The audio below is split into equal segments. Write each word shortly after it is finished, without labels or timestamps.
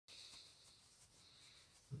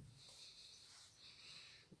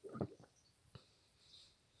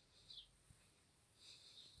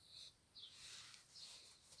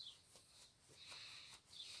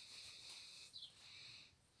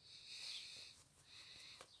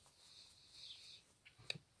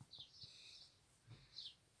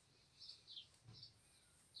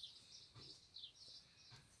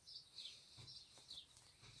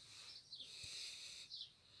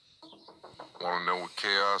Want to know what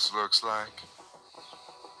chaos looks like?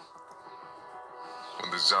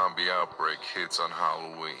 When the zombie outbreak hits on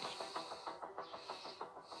Halloween.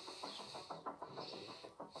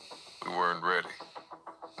 We weren't ready.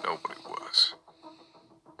 Nobody was.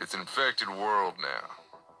 It's an infected world now.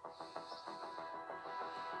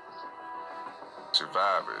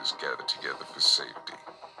 Survivors gather together for safety.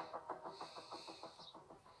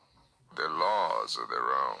 Their laws are their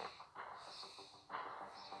own.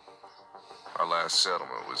 Our last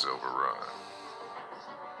settlement was overrun.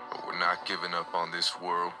 But we're not giving up on this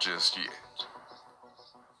world just yet.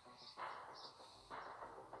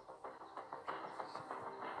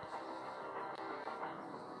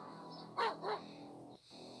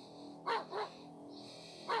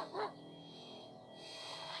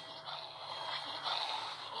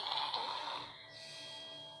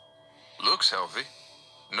 Looks healthy.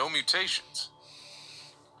 No mutations.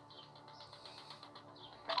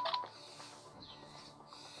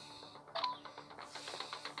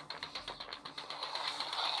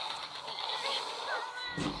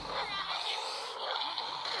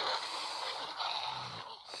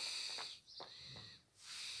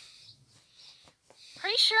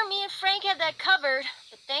 Pretty sure me and Frank had that covered,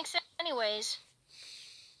 but thanks anyways.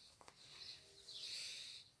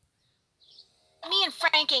 Me and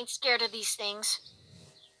Frank ain't scared of these things.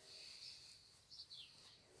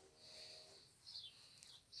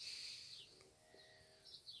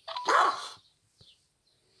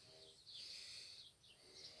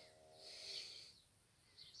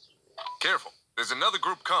 Careful, there's another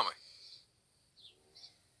group coming.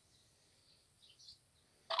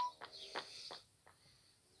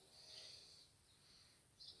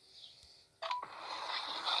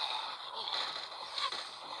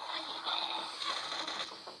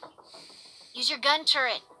 Use your gun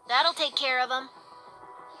turret. That'll take care of them.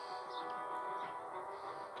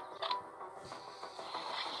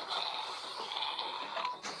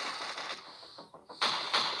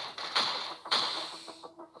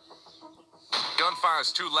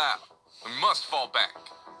 Gunfire's too loud. We must fall back.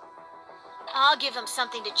 I'll give them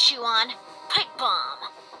something to chew on. Pipe bomb.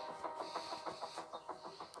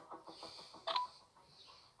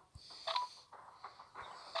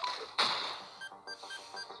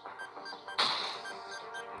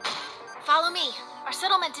 Follow me. Our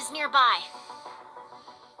settlement is nearby.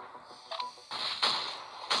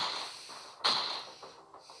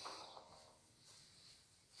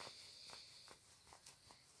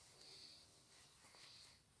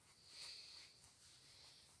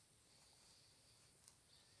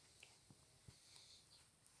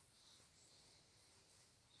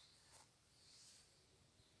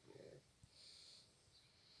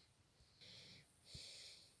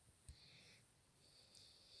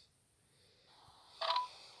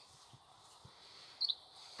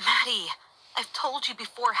 Maddie, I've told you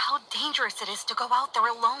before how dangerous it is to go out there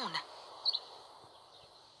alone.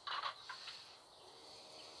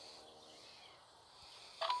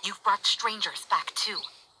 You've brought strangers back too.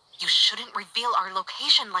 You shouldn't reveal our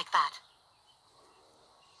location like that.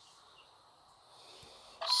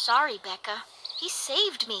 Sorry, Becca. He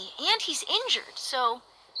saved me, and he's injured, so...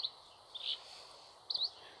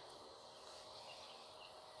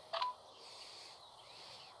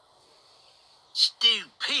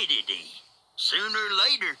 Stupidity. Sooner or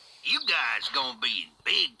later, you guys gonna be in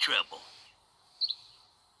big trouble.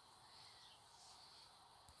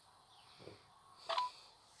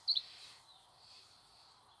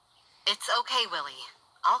 It's okay, Willie.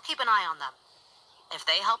 I'll keep an eye on them. If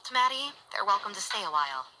they helped Maddie, they're welcome to stay a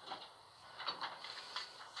while.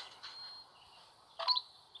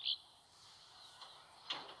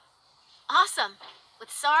 Awesome. With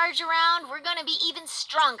Sarge around, we're gonna be even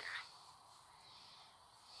stronger.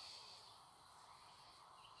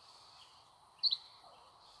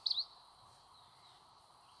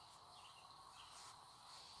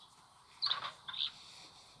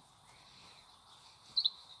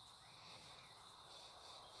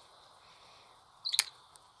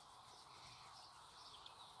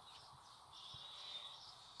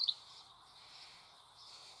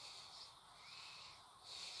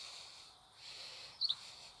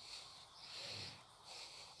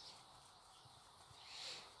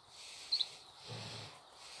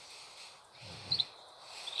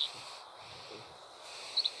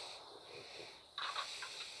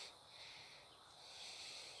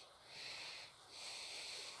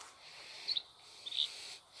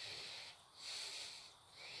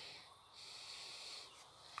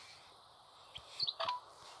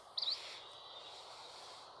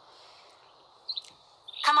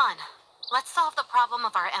 Come on, let's solve the problem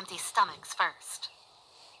of our empty stomachs first.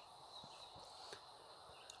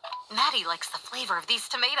 Maddie likes the flavor of these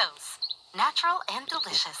tomatoes. Natural and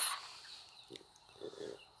delicious.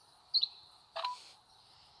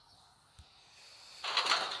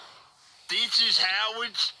 This is how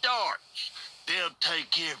it starts. They'll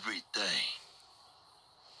take everything.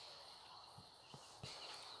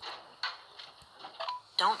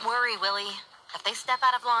 Don't worry, Willie. If they step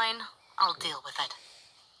out of line, I'll deal with it.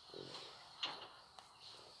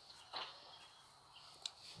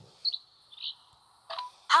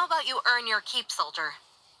 How about you earn your keep, soldier?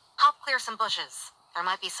 Help clear some bushes. There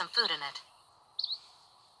might be some food in it.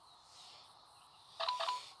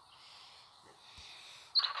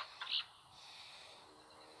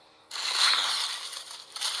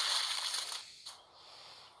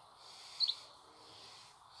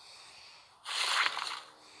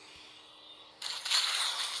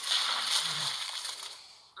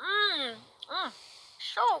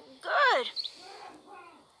 So good.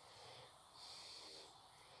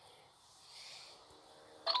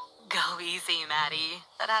 Go easy, Maddie.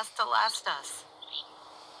 That has to last us.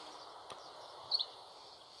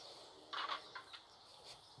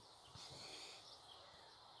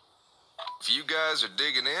 If you guys are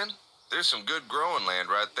digging in, there's some good growing land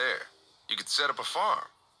right there. You could set up a farm.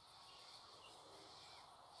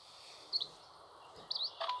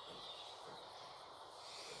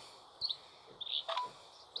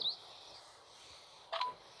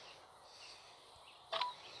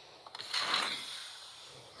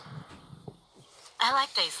 I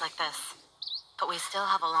like days like this, but we still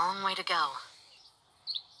have a long way to go.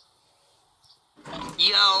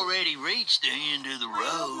 You already reached the end of the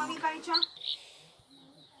road.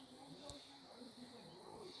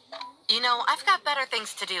 You know, I've got better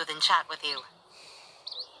things to do than chat with you.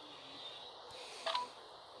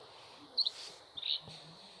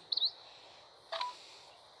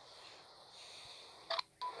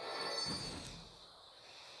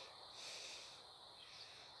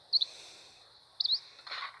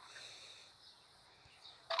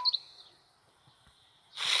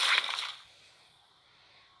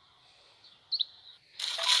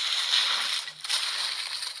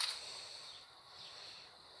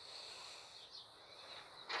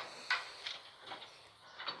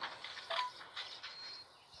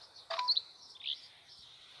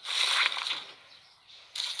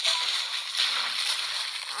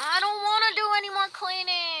 I don't want to do any more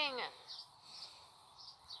cleaning.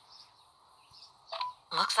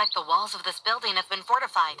 Looks like the walls of this building have been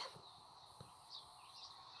fortified.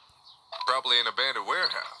 Probably an abandoned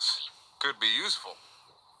warehouse. Could be useful.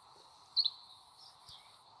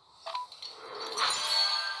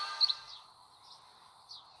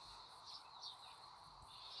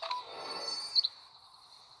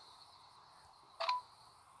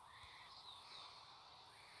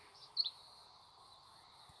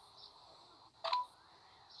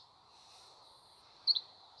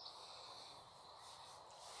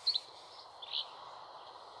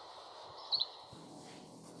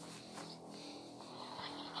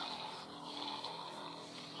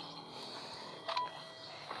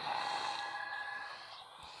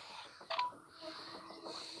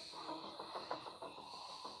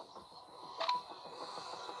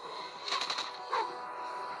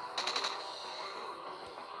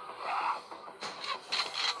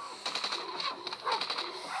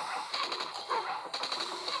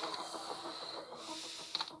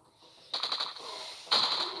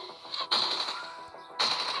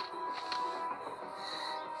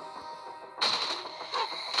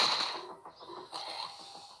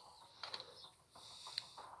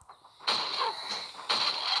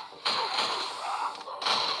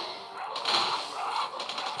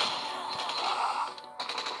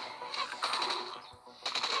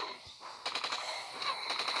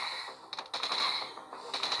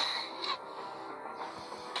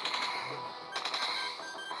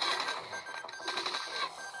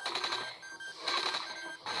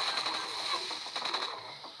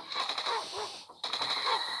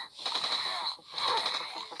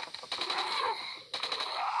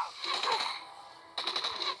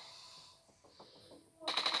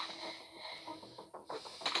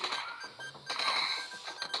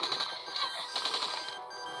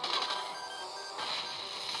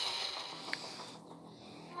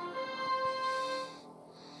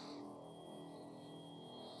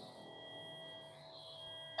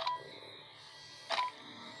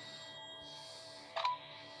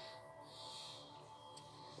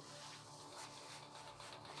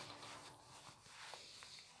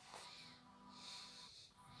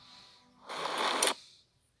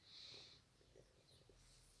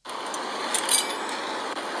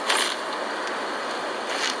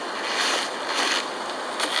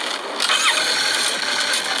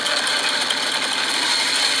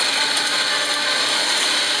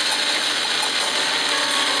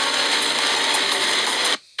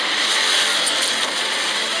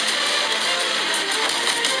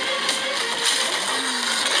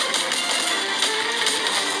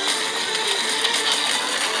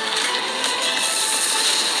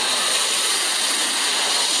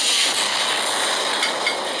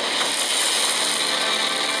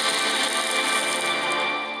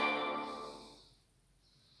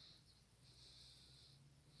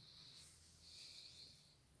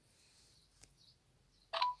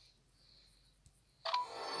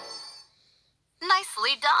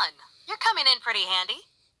 finally done. You're coming in pretty handy.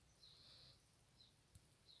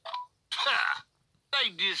 Ha! They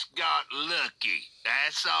just got lucky,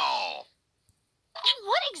 that's all.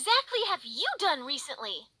 What exactly have you done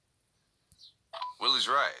recently? Willie's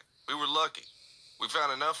right. We were lucky. We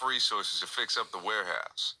found enough resources to fix up the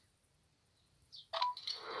warehouse.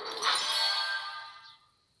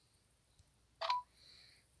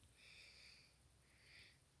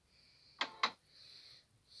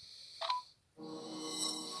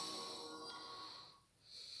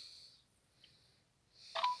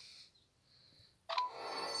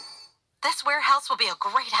 This warehouse will be a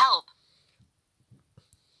great help.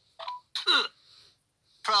 Huh.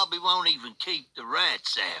 Probably won't even keep the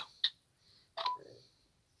rats out.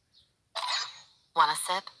 Want a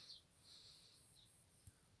sip?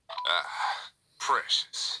 Ah,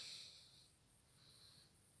 precious.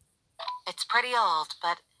 It's pretty old,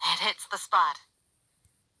 but it hits the spot.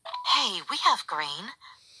 Hey, we have grain.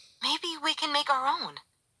 Maybe we can make our own.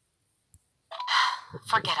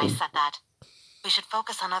 Forget I said that. We should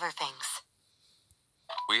focus on other things.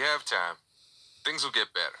 We have time. Things will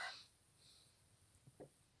get better.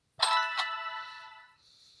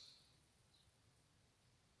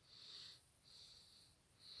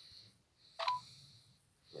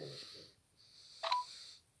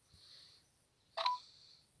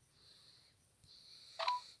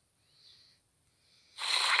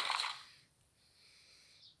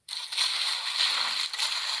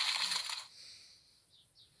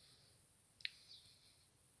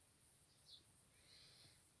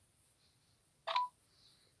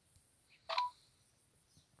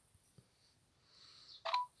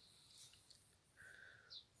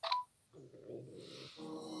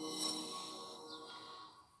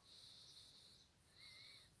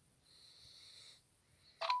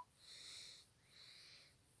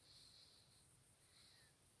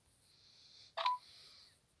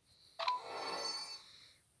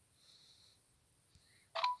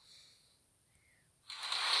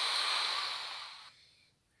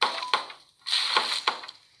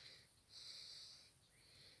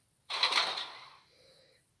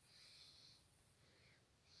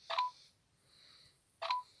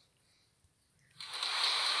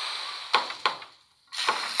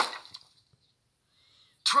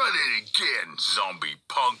 Try that again, zombie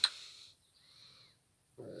punk.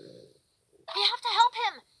 We have to help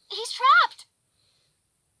him. He's trapped.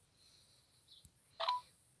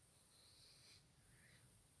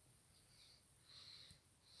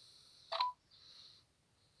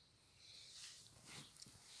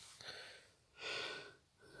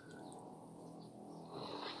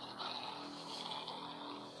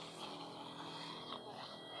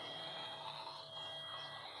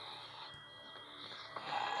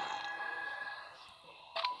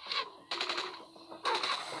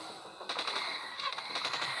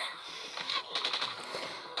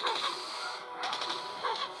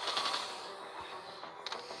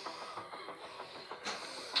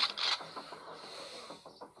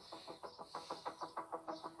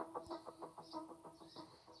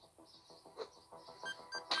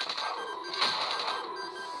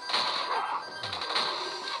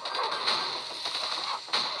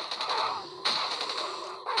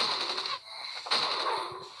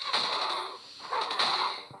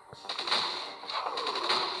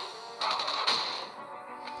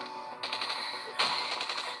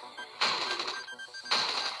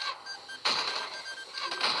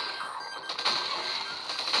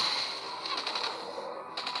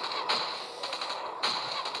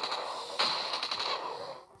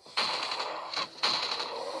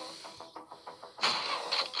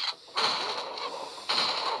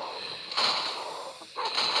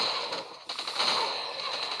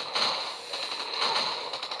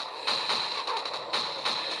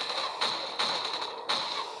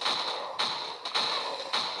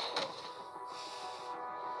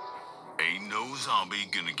 Ain't no zombie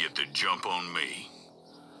gonna get the jump on me.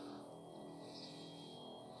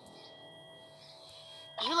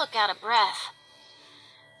 You look out of breath.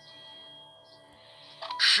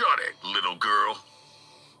 Shut it, little girl.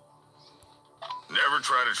 Never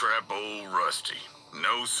try to trap old Rusty.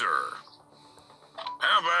 No, sir.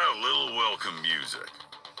 How about a little welcome music?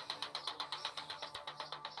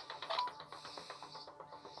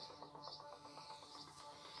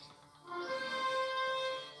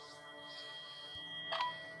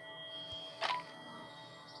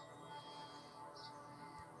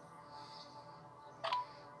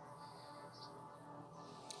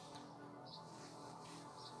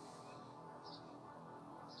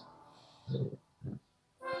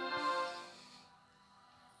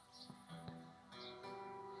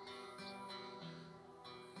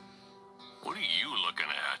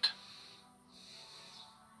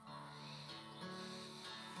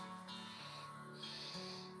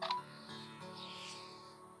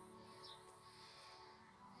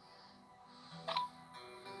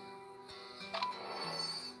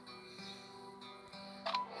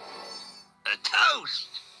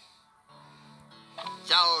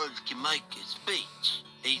 make a speech.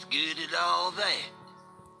 He's good at all that.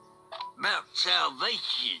 About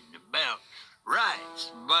salvation, about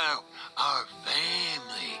rights, about our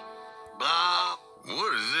family, blah.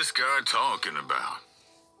 What is this guy talking about?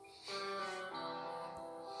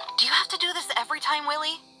 Do you have to do this every time,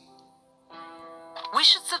 Willie? We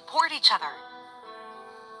should support each other.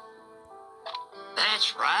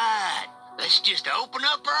 That's right. Let's just open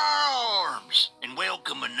up our arms and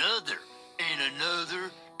welcome another, and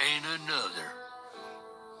another, and another.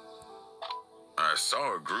 I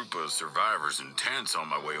saw a group of survivors in tents on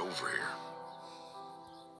my way over here.